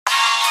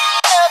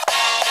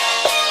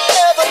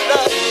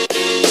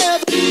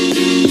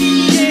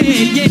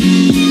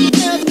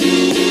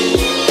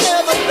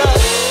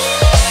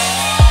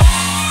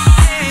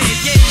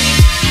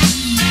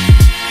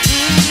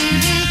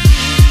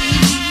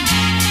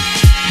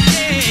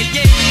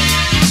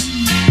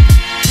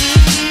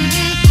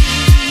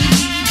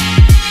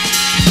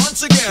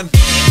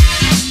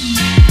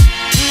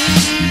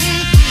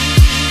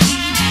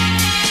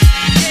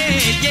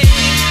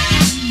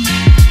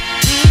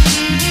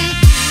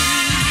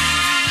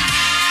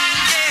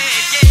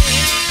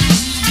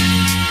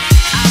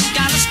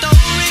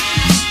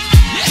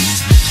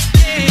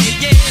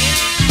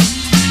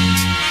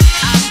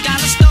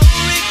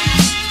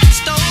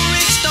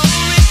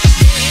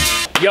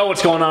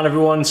What's going on,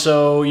 everyone?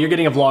 So you're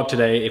getting a vlog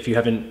today, if you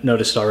haven't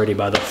noticed already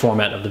by the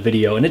format of the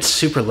video, and it's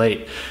super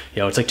late.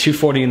 You know, it's like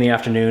 2:40 in the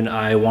afternoon.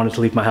 I wanted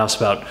to leave my house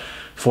about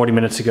 40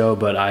 minutes ago,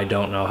 but I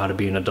don't know how to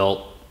be an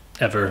adult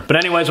ever. But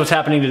anyways, what's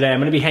happening today?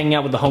 I'm gonna be hanging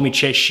out with the homie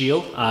Chase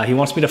Shield. He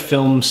wants me to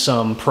film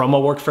some promo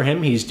work for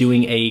him. He's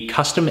doing a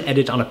custom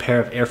edit on a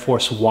pair of Air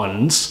Force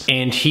Ones,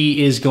 and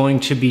he is going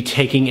to be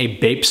taking a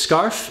Bape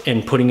scarf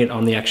and putting it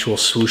on the actual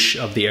swoosh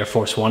of the Air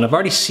Force One. I've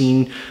already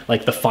seen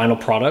like the final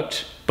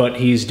product, but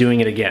he's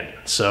doing it again.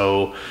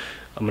 So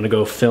I'm gonna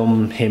go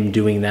film him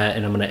doing that,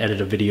 and I'm gonna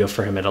edit a video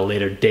for him at a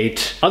later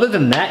date. Other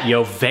than that,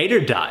 yo, Vader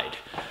died.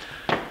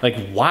 Like,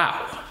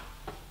 wow.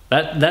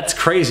 That's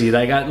crazy.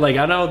 Like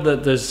I know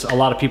that there's a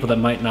lot of people that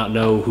might not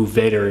know who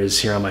Vader is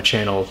here on my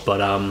channel, but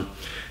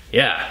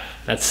yeah,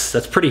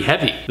 that's pretty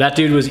heavy. That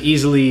dude was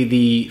easily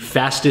the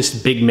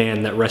fastest big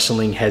man that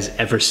wrestling has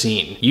ever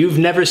seen. You've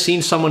never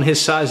seen someone his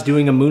size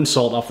doing a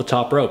moonsault off the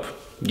top rope.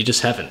 You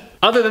just haven't.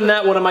 Other than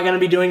that, what am I gonna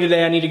be doing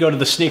today? I need to go to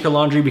the sneaker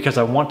laundry because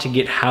I want to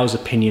get Hal's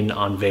opinion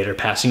on Vader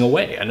passing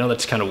away. I know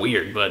that's kind of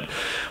weird, but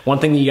one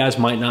thing that you guys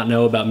might not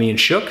know about me and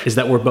Shook is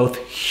that we're both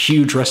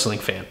huge wrestling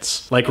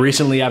fans. Like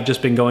recently, I've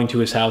just been going to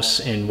his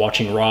house and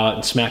watching Raw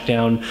and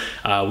SmackDown.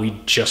 We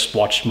just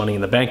watched Money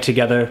in the Bank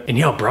together. And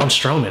yo, Braun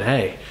Strowman,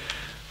 hey.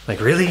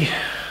 Like really?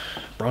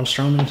 Braun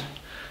Strowman?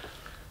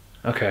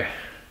 Okay.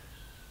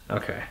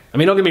 Okay. I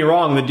mean, don't get me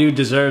wrong, the dude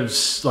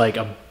deserves like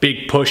a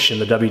big push in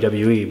the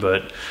WWE,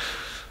 but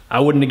I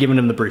wouldn't have given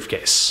him the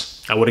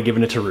briefcase. I would have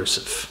given it to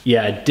Rusev.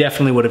 Yeah, I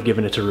definitely would have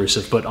given it to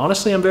Rusev, but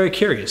honestly, I'm very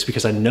curious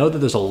because I know that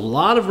there's a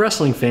lot of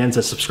wrestling fans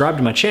that subscribe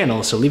to my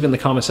channel, so leave it in the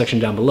comment section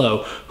down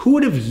below. Who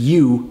would have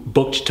you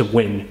booked to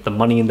win the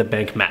Money in the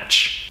Bank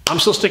match? I'm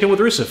still sticking with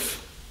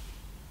Rusev.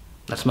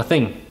 That's my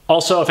thing.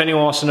 Also, if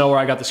anyone wants to know where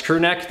I got this crew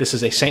neck, this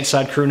is a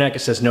Saintside crew neck. It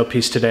says no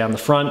peace today on the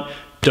front.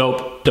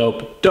 Dope,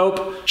 dope,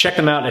 dope. Check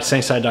them out at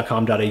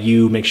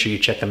saintside.com.au. Make sure you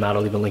check them out.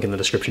 I'll leave a link in the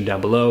description down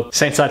below.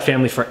 Saintside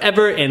family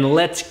forever, and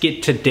let's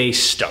get today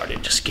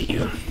started. Just get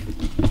you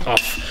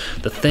off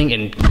the thing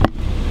and...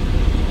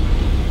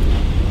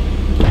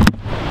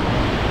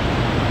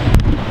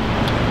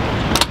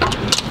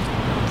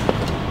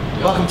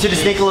 Welcome to the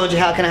Sneaker Laundry.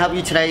 How can I help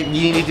you today?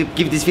 You need to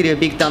give this video a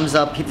big thumbs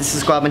up, hit the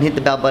subscribe and hit the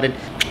bell button.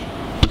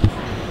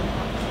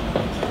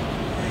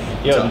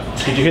 Yo,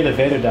 did you hear that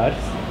Vader died?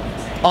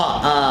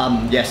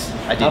 Oh, yes,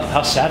 I did.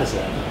 How sad is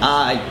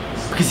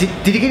that? Because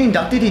did he get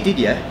inducted? He did,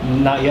 yeah?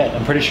 Not yet.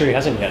 I'm pretty sure he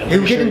hasn't yet.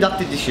 He'll get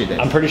inducted this year then.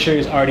 I'm pretty sure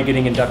he's already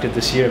getting inducted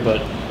this year,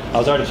 but I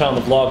was already telling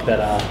the vlog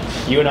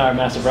that you and I are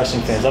massive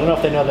wrestling fans. I don't know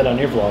if they know that on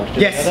your vlog.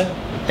 Did yes, they know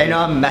that? They know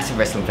I'm a massive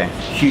wrestling fan.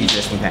 Huge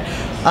wrestling fan.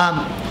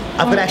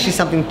 I've got actually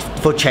something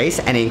for Chase,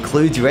 and it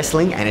includes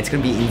wrestling, and it's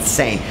going to be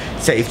insane.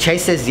 So if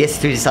Chase says yes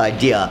to this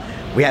idea,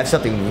 we have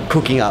something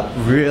cooking up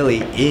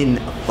really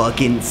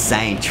fucking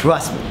insane.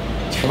 Trust me.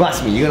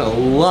 Trust me, you're gonna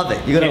love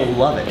it. You're gonna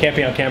love it. Can't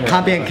be on camera.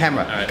 Can't be on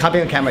camera. Right. Can't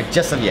be on camera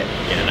just of yet.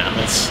 Yeah,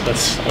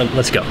 no,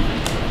 let's go.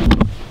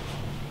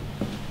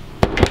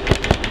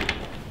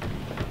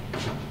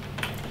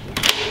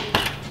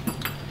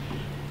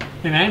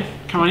 Hey man,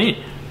 come on eat.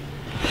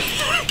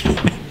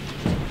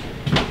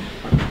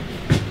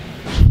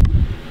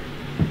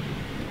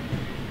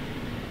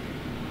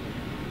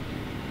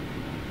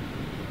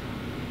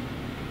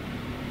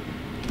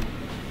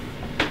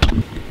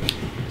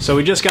 So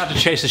we just got to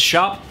Chase's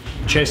shop.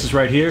 Chase is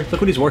right here. Look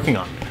what he's working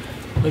on.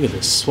 Look at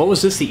this. What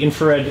was this? The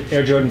infrared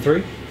Air Jordan 3,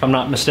 if I'm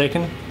not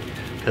mistaken?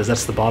 Because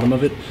that's the bottom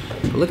of it.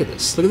 But look at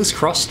this. Look at this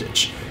cross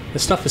stitch.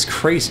 This stuff is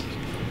crazy.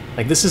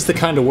 Like, this is the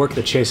kind of work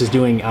that Chase is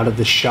doing out of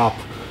this shop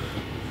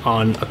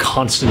on a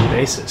constant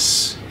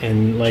basis.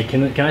 And like,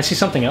 can I see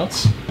something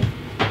else?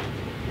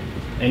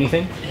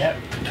 Anything? Yep.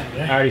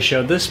 I already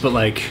showed this, but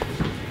like,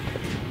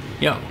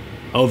 yo,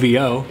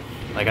 OVO.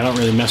 Like, I don't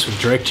really mess with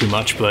Drake too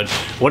much, but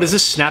what is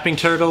this snapping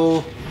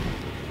turtle?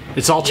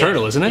 It's all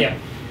turtle, isn't it? Yeah.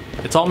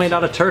 It's all made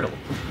out of turtle.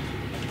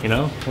 You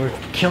know, we're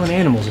killing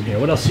animals in here.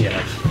 What else do you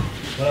have?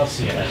 What else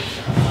do you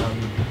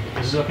have?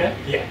 This is okay?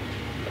 Yeah.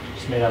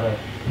 It's made out of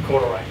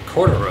Corduroy.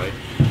 corduroy.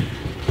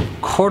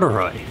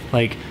 Corduroy.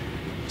 Like,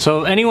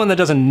 so anyone that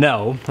doesn't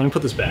know, let me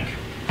put this back.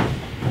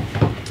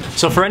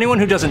 So for anyone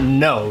who doesn't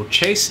know,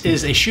 Chase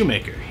is a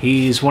shoemaker.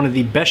 He's one of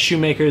the best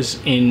shoemakers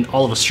in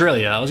all of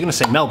Australia. I was gonna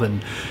say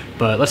Melbourne,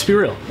 but let's be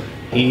real.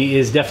 He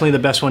is definitely the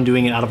best one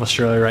doing it out of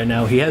Australia right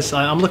now. He has,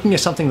 I'm looking at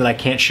something that I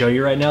can't show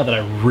you right now that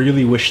I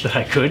really wish that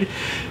I could,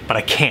 but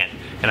I can't.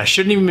 And I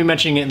shouldn't even be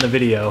mentioning it in the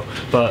video,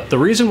 but the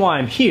reason why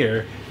I'm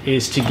here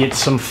is to get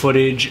some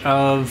footage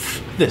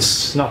of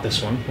this, not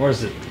this one. Where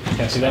is it?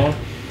 Can I see that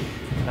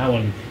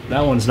one?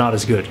 That one's not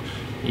as good.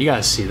 You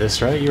guys see this,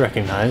 right? You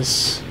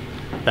recognize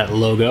that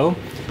logo.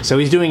 So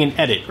he's doing an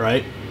edit,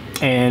 right?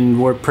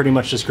 And we're pretty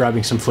much just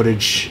grabbing some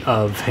footage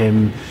of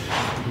him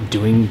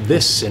doing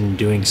this and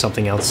doing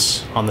something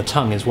else on the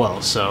tongue as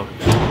well. So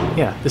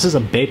yeah, this is a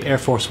Bape Air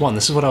Force One.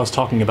 This is what I was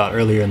talking about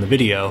earlier in the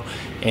video.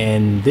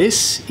 And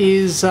this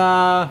is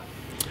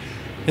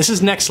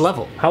next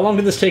level. How long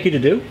did this take you to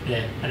do?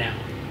 Yeah, an hour.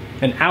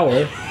 An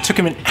hour? Took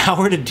him an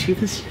hour to do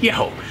this?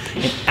 Yo,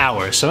 an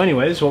hour. So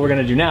anyways, what we're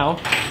gonna do now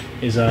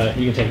is,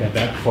 you can take that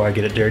back before I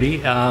get it dirty.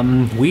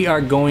 We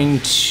are going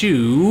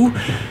to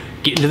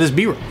get into this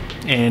B-roll.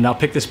 And I'll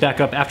pick this back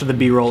up after the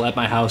B-roll at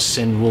my house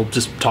and we'll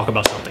just talk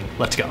about something.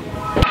 Let's go.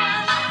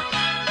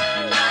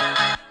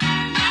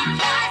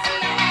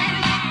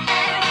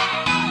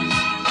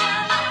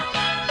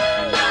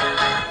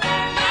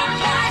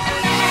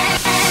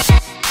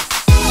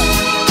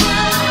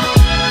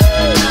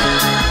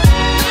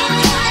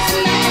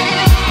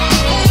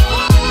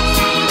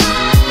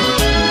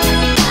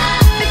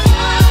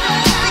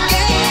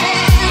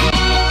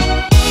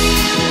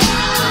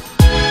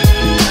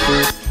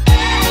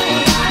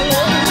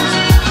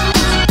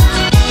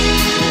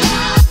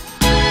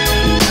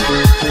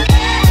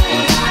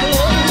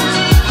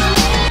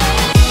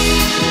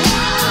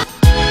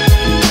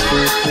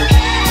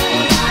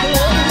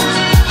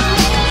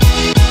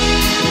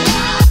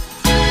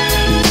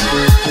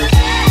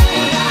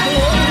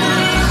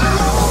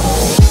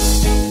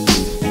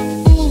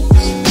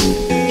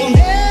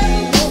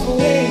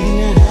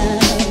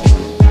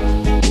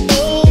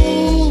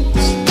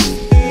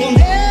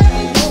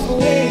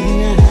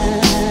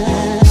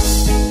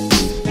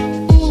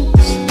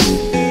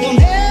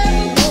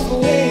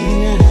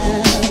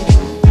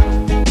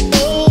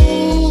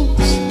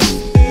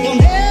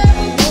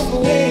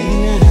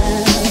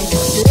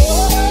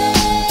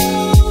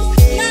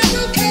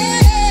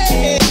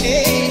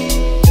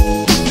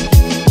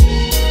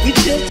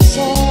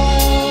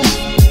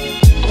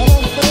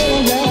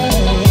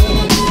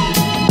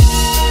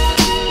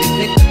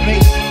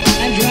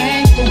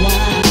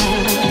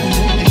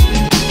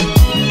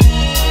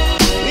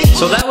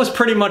 So that was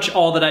pretty much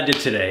all that I did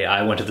today.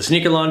 I went to the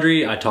sneaker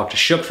laundry, I talked to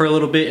Shook for a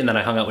little bit, and then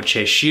I hung out with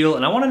Chase Shield,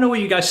 and I wanna know what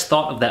you guys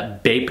thought of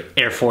that Bape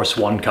Air Force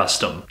One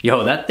custom.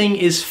 Yo, that thing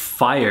is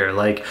fire.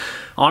 Like,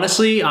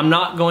 honestly, I'm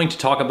not going to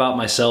talk about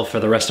myself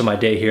for the rest of my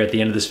day here at the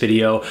end of this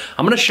video.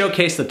 I'm gonna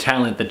showcase the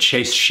talent that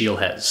Chase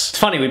Shield has. It's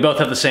funny, we both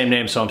have the same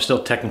name, so I'm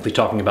still technically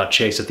talking about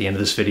Chase at the end of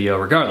this video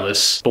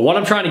regardless. But what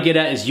I'm trying to get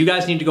at is you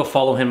guys need to go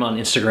follow him on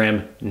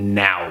Instagram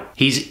now.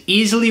 He's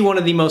easily one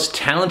of the most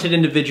talented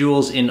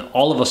individuals in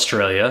all of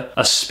Australia,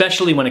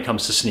 especially when it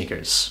comes to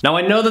sneakers. Now,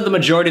 I know that the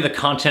majority of the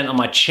content on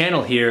my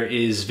channel here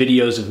is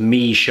videos of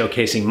me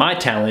showcasing my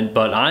talent,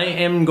 but I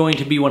am going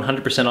to be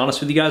 100%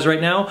 honest with you guys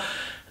right now.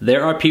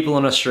 There are people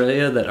in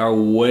Australia that are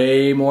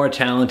way more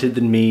talented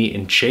than me,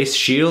 and Chase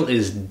Shield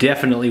is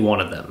definitely one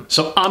of them.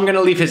 So I'm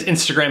gonna leave his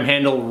Instagram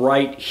handle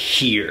right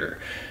here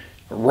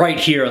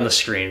on the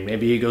screen.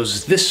 Maybe it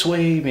goes this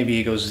way, maybe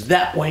it goes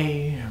that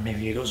way, or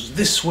maybe it goes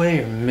this way,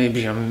 or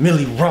maybe I'm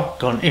Millie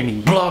Rock on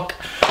any block.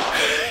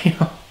 You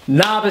know.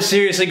 Nah, but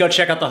seriously, go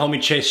check out the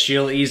homie Chase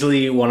Shield,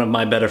 easily one of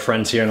my better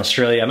friends here in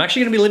Australia. I'm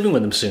actually gonna be living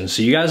with him soon,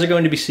 so you guys are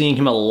going to be seeing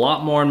him a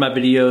lot more in my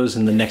videos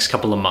in the next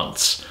couple of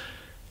months.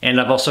 And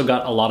I've also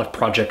got a lot of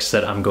projects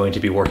that I'm going to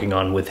be working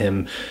on with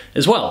him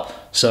as well.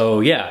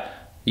 So yeah,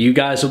 you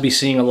guys will be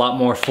seeing a lot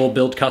more full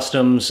build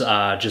customs,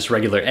 just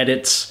regular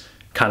edits,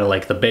 kind of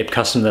like the Bape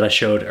custom that I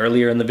showed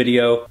earlier in the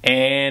video.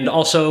 And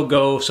also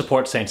go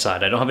support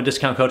Saintside. I don't have a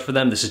discount code for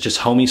them. This is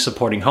just homies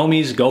supporting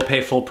homies. Go pay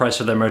full price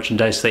for their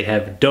merchandise. They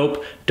have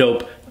dope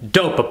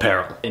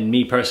apparel. And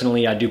me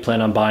personally, I do plan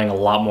on buying a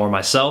lot more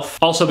myself.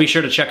 Also be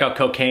sure to check out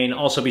Cocaine.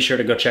 Also be sure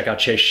to go check out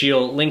Chase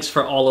Shield. Links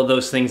for all of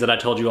those things that I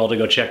told you all to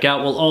go check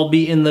out will all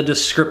be in the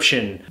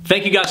description.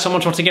 Thank you guys so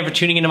much once again for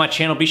tuning into my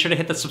channel. Be sure to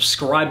hit the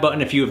subscribe button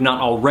if you have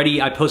not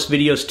already. I post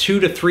videos 2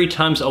 to 3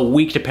 times a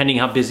week depending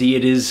how busy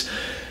it is.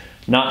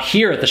 Not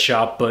here at the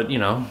shop, but you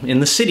know, in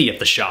the city at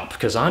the shop,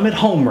 because I'm at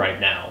home right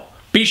now.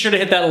 Be sure to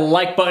hit that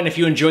like button if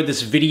you enjoyed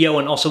this video,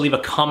 and also leave a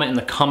comment in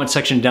the comment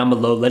section down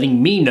below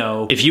letting me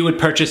know if you would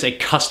purchase a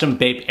custom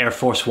Bape Air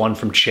Force One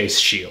from Chase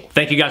Shield.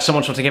 Thank you guys so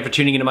much once again for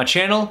tuning into my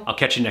channel. I'll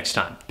catch you next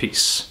time.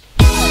 Peace.